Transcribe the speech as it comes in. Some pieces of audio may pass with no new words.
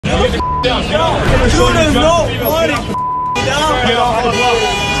Down, get off. Get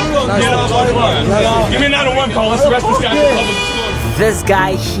off. Give me another one call. Let's arrest this guy for public disclosure. This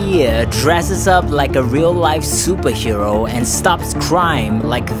guy here dresses up like a real-life superhero and stops crime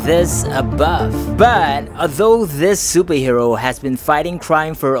like this above. But although this superhero has been fighting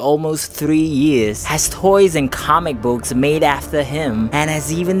crime for almost 3 years, has toys and comic books made after him, and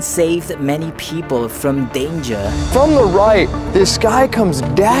has even saved many people from danger. From the right, this guy comes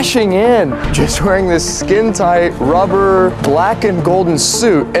dashing in, just wearing this skin-tight, rubber, black and golden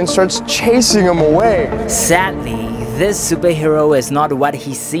suit, and starts chasing him away. Sadly, this superhero is not what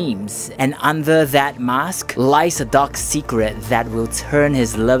he seems, and under that mask lies a dark secret that will turn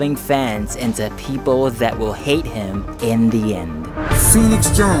his loving fans into people that will hate him in the end. Phoenix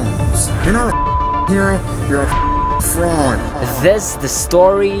Jones, you're not a hero, you're a fraud. This is the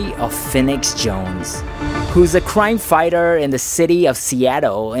story of Phoenix Jones, who's a crime fighter in the city of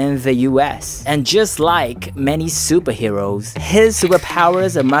Seattle in the US. And just like many superheroes, his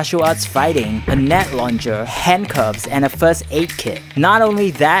superpowers are martial arts fighting, a net launcher, handcuffs, and a first aid kit. Not only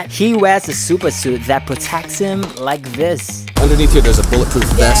that, he wears a super suit that protects him like this. Underneath here there's a bulletproof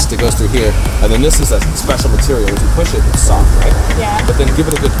vest that goes through here, and then this is a special material. If you push it, it's soft, right? Yeah. But then give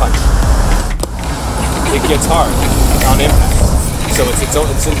it a good punch. It gets hard on impact. So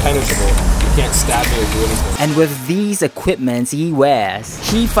it's impenetrable. You can't stab me or do anything. And with these equipments he wears,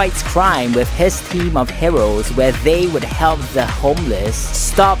 he fights crime with his team of heroes where they would help the homeless,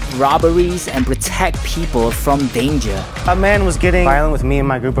 stop robberies, and protect people from danger. A man was getting violent with me and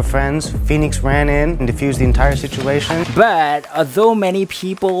my group of friends. Phoenix ran in and defused the entire situation. But although many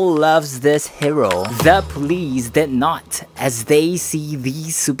people loves this hero, the police did not, as they see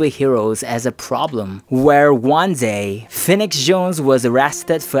these superheroes as a problem. Where one day, Phoenix Jones was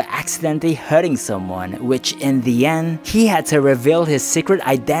arrested for accidentally hurting someone, which in the end, he had to reveal his secret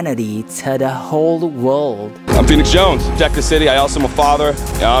identity to the whole world. I'm Phoenix Jones, protect the city. I also am a father.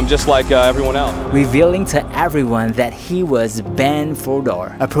 I'm just like everyone else. Revealing to everyone that he was Ben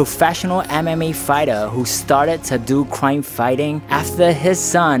Fodor, a professional MMA fighter who started to do crime fighting after his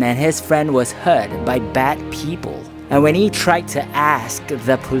son and his friend was hurt by bad people. And when he tried to ask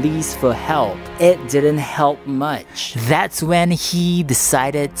the police for help, it didn't help much. That's when he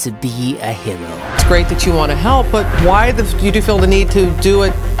decided to be a hero. It's great that you want to help, but why do you feel the need to do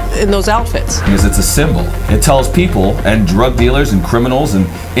it in those outfits? Because it's a symbol. It tells people and drug dealers and criminals and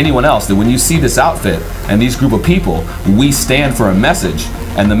anyone else that when you see this outfit and these group of people, we stand for a message.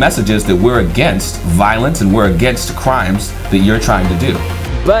 And the message is that we're against violence and we're against crimes that you're trying to do.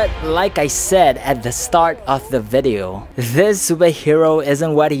 But like I said at the start of the video, this superhero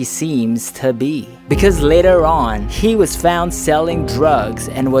isn't what he seems to be. Because later on, he was found selling drugs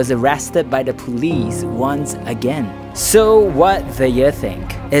and was arrested by the police once again. So what do you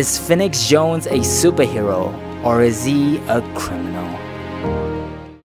think? Is Phoenix Jones a superhero or is he a criminal?